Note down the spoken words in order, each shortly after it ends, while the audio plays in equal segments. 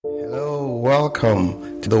Hello,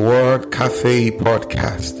 welcome to the Word Cafe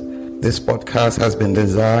podcast. This podcast has been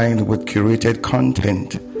designed with curated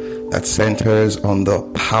content that centers on the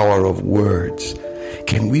power of words.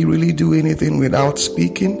 Can we really do anything without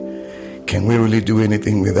speaking? Can we really do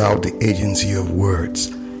anything without the agency of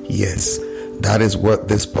words? Yes, that is what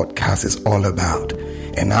this podcast is all about.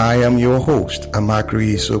 And I am your host,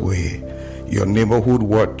 Amakri Isoboye, your neighborhood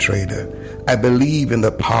word trader. I believe in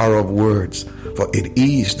the power of words, for it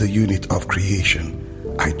is the unit of creation.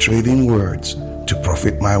 I trade in words to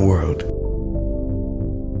profit my world.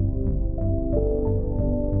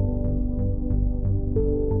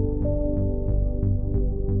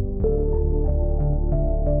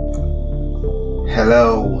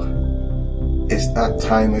 Hello, it's that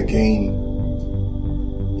time again.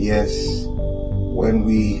 Yes, when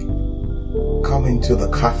we come into the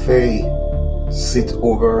cafe, sit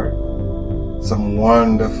over some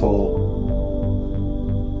wonderful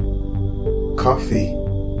coffee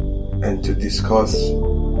and to discuss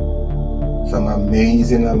some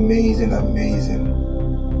amazing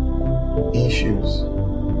issues.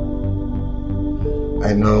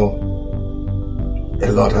 I know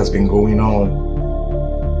a lot has been going on,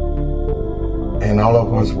 and all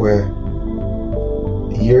of us were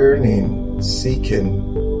yearning, seeking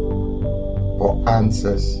for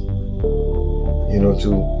answers,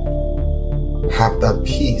 to have that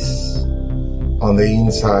peace on the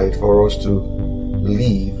inside for us to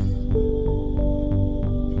live.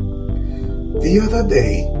 The other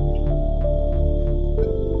day,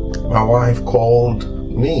 my wife called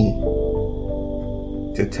me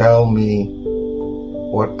to tell me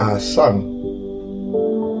what our son,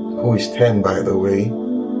 who is 10 by the way,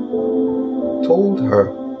 told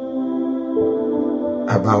her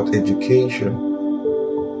about education.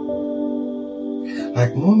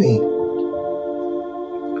 Like, Mommy,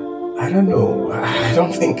 I don't know. I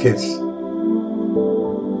don't think it's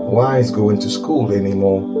wise going to school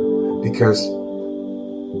anymore, because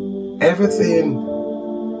everything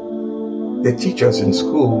they teach us in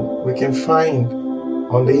school, we can find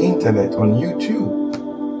on the internet, on YouTube.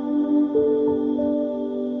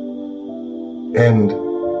 And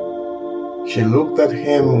she looked at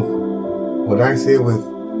him, with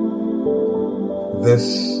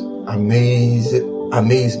this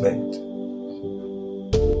amazement,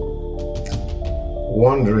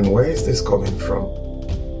 wondering, where is this coming from?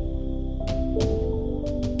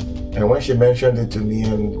 And when she mentioned it to me,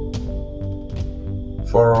 and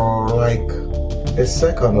for like a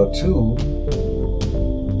second or two,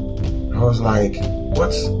 I was like,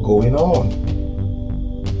 what's going on?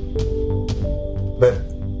 But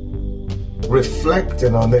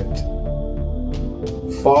reflecting on it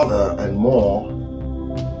further and more,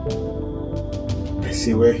 I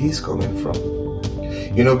see where he's coming from.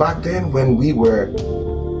 Back then when we were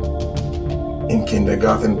in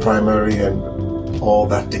kindergarten, primary, and all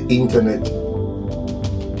that, the internet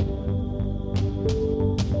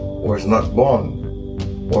was not born,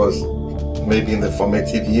 was maybe in the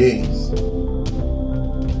formative years.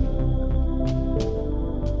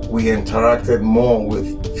 We interacted more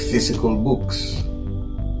with physical books.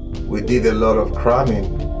 We did a lot of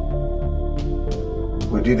cramming.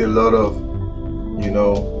 We did a lot of,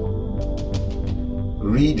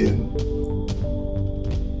 reading.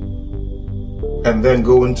 And then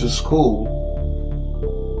going to school,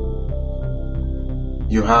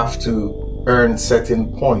 you have to earn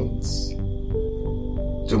certain points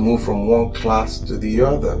to move from one class to the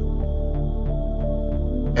other.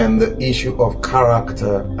 And the issue of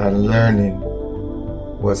character and learning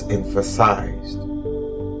was emphasized.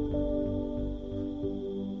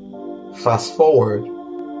 Fast forward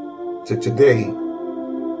to today,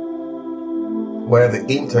 where the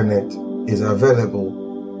internet is available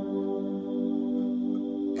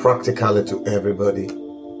practically to everybody.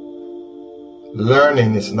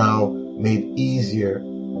 Learning is now made easier,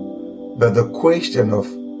 but the question of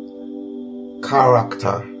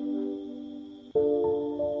character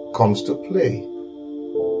comes to play.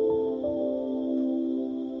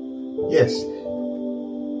 Yes,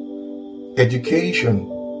 education,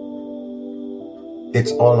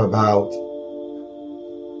 it's all about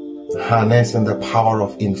harnessing the power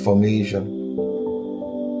of information.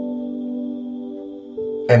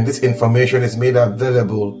 And this information is made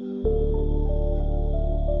available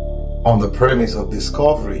on the premise of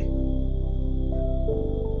discovery.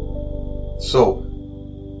 So,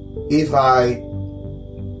 if I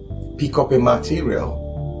pick up a material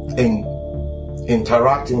and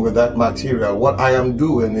interacting with that material, what I am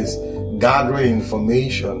doing is gathering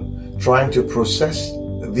information, trying to process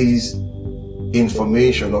these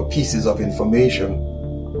information or pieces of information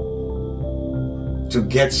to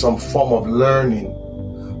get some form of learning.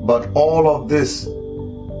 But all of this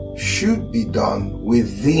should be done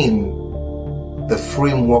within the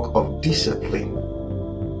framework of discipline.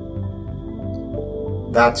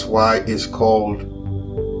 That's why it's called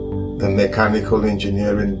the mechanical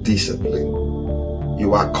engineering discipline.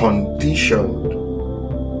 You are conditioned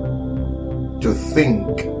to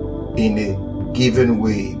think in a given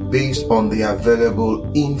way based on the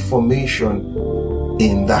available information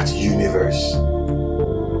in that universe.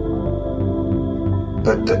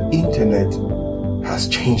 But the internet has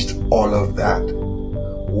changed all of that,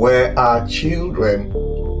 where our children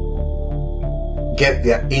get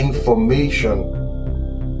their information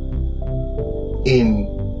in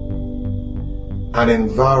an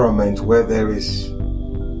environment where there is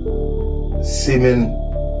seeming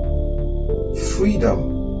freedom,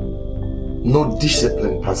 no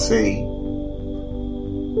discipline per se.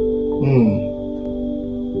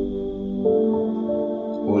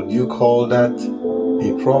 Would you call that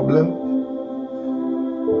a problem?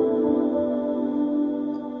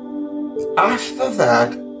 After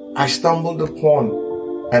that, I stumbled upon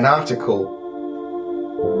an article,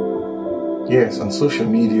 on social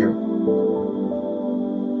media.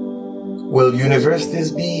 Will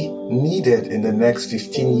universities be needed in the next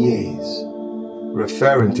 15 years?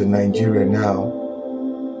 Referring to Nigeria now,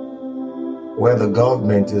 where the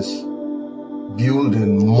government is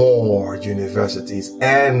building more universities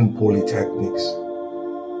and polytechnics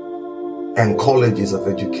and colleges of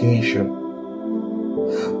education.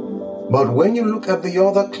 But when you look at the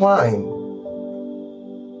other climb,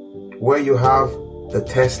 where you have the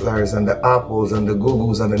Teslas and the Apples and the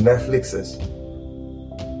Googles and the Netflixes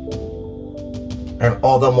and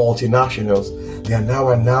other multinationals, they are now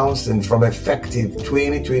announcing from effective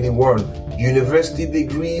 2021, university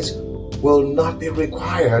degrees will not be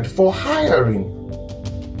required for hiring.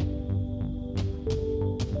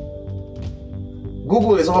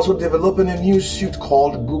 Google is also developing a new suite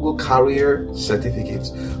called Google Career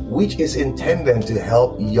Certificates, which is intended to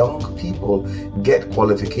help young people get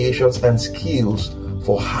qualifications and skills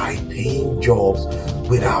for high-paying jobs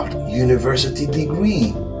without university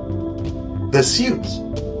degree. The suite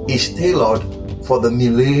is tailored for the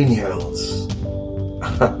millennials.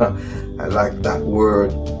 I like that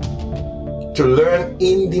word. To learn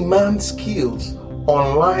in-demand skills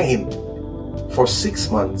online for 6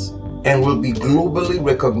 months and will be globally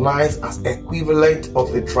recognized as equivalent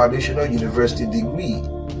of a traditional university degree.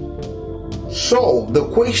 So the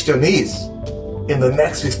question is, in the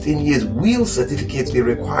next 15 years, will certificates be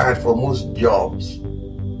required for most jobs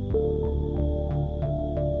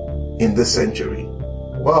in this century?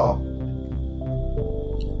 Well,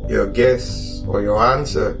 your guess or your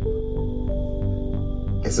answer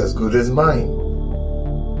is as good as mine.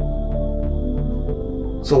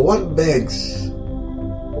 So what begs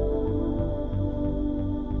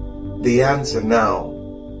the answer now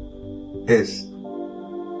is,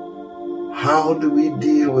 how do we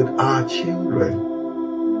deal with our children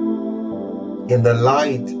in the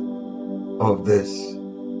light of this?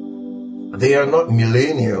 They are not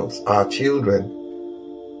millennials, our children.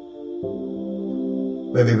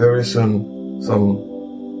 Maybe very soon some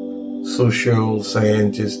social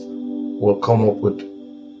scientist will come up with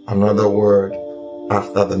another word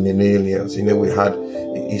after the millennials.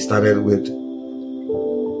 He started with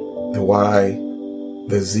the Y,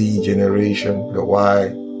 the Z generation, the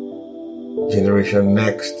Y generation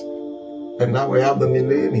next, and now we have the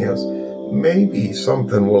millennials. Maybe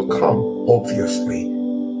something will come, obviously.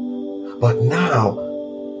 But now,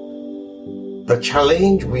 the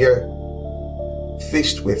challenge we are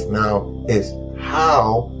faced with now is,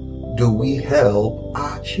 how do we help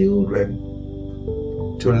our children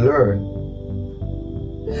to learn?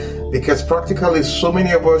 Because practically so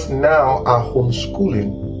many of us now are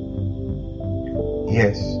homeschooling.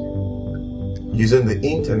 Yes, using the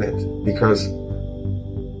internet, because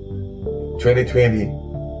 2020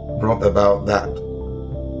 brought about that,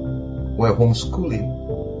 where homeschooling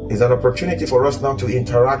is an opportunity for us now to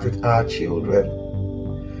interact with our children,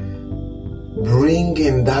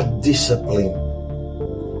 bringing that discipline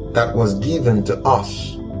that was given to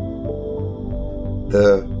us,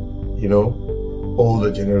 the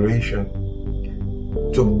older generation,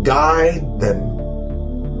 to guide them.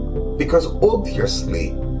 Because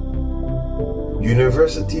obviously,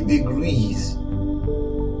 university degrees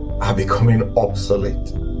are becoming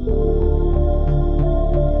obsolete.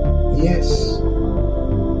 Yes.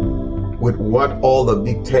 With what all the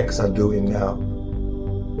big techs are doing now,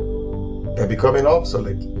 they're becoming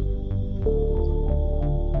obsolete.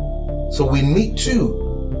 So we need to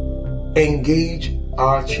engage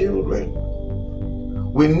our children.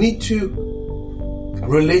 We need to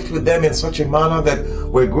relate with them in such a manner that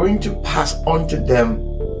we're going to pass on to them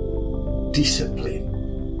discipline.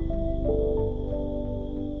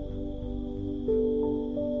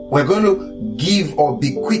 We're going to give or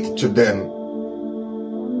bequeath to them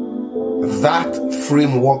that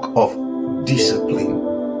framework of discipline.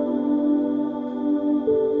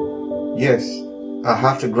 Yes, I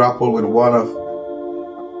had to grapple with one of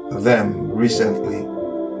them recently.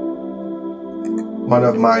 One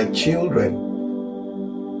of my children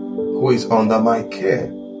who is under my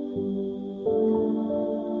care.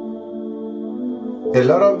 A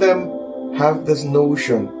lot of them have this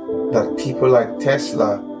notion that people like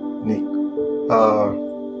Tesla,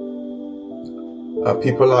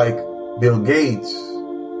 people like Bill Gates,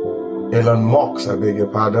 Elon Musk, I beg your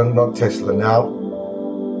pardon, not Tesla now.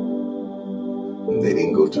 They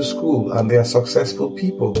didn't go to school and they are successful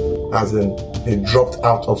people, as in they dropped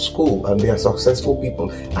out of school and they are successful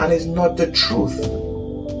people. And it's not the truth.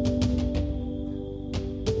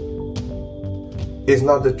 It's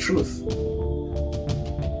not the truth.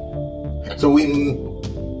 So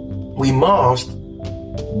we must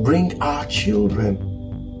bring our children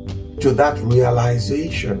to that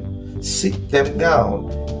realization, sit them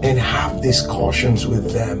down and have discussions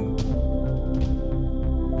with them.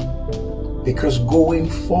 Because going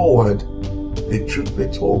forward, the truth be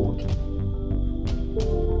told,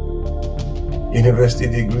 university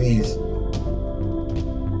degrees,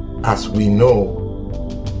 as we know,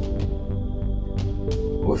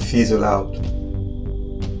 will fizzle out.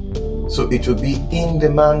 So it will be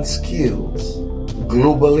in-demand skills,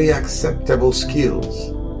 globally acceptable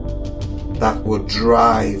skills that will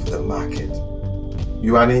drive the market.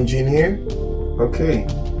 You are an engineer? Okay.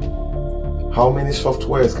 How many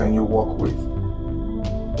softwares can you work with?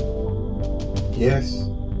 Yes.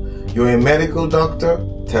 You're a medical doctor?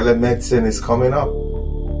 Telemedicine is coming up.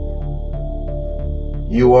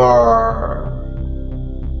 You are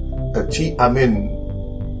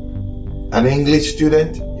an English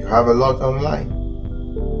student? You have a lot online.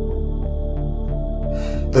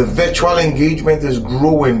 The virtual engagement is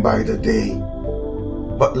growing by the day.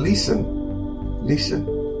 But listen.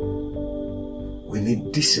 We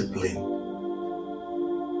need discipline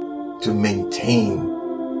to maintain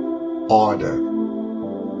order.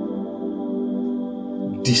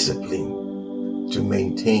 Discipline to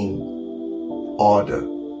maintain order.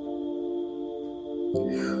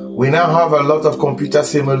 We now have a lot of computer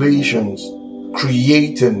simulations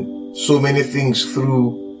creating so many things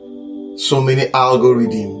through so many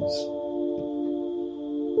algorithms.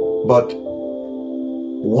 But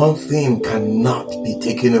one thing cannot be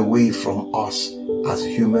taken away from us as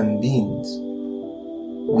human beings.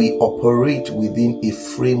 We operate within a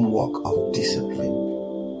framework of discipline.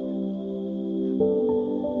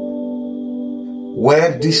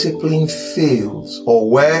 Where discipline fails, or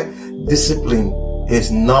where discipline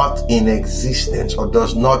is not in existence or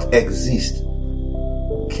does not exist,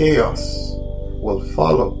 chaos will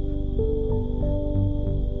follow.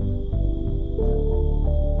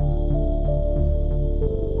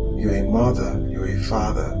 You're a mother, you're a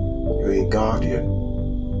father, you're a guardian.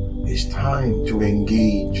 It's time to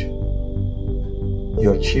engage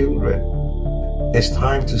your children. It's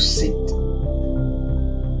time to sit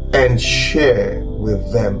and share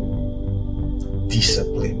with them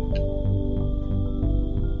disciplined.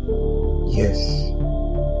 Yes,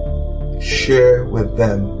 share with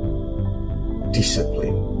them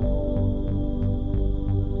discipline.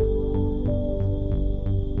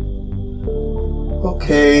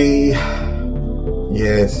 Okay,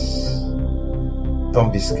 yes.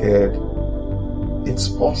 Don't be scared. It's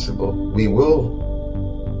possible. We will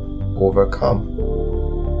overcome.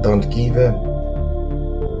 Don't give in.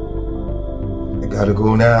 I gotta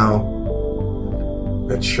go now.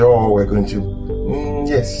 But sure, we're going to,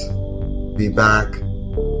 be back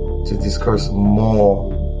to discuss more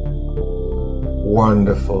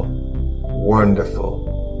wonderful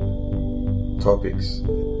topics.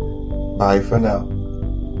 Bye for now.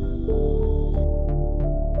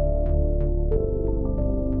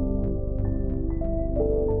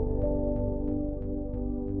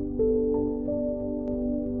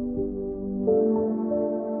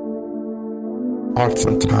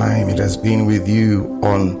 Awesome time it has been with you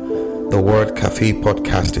on the Word Cafe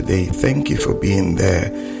podcast today. Thank you for being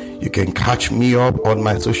there. You can catch me up on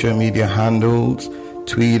my social media handles,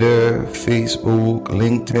 Twitter, Facebook,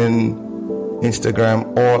 LinkedIn, Instagram,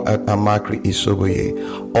 all at Amakri Isoboye.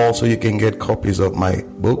 Also, you can get copies of my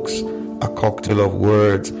books, A Cocktail of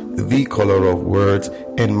Words, The Color of Words,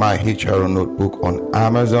 and my HRO notebook on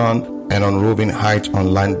Amazon and on Roving Heights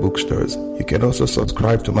online bookstores. You can also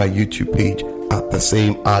subscribe to my YouTube page, at the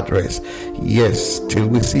same address. Yes, till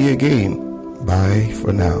we see again. Bye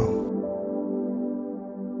for now.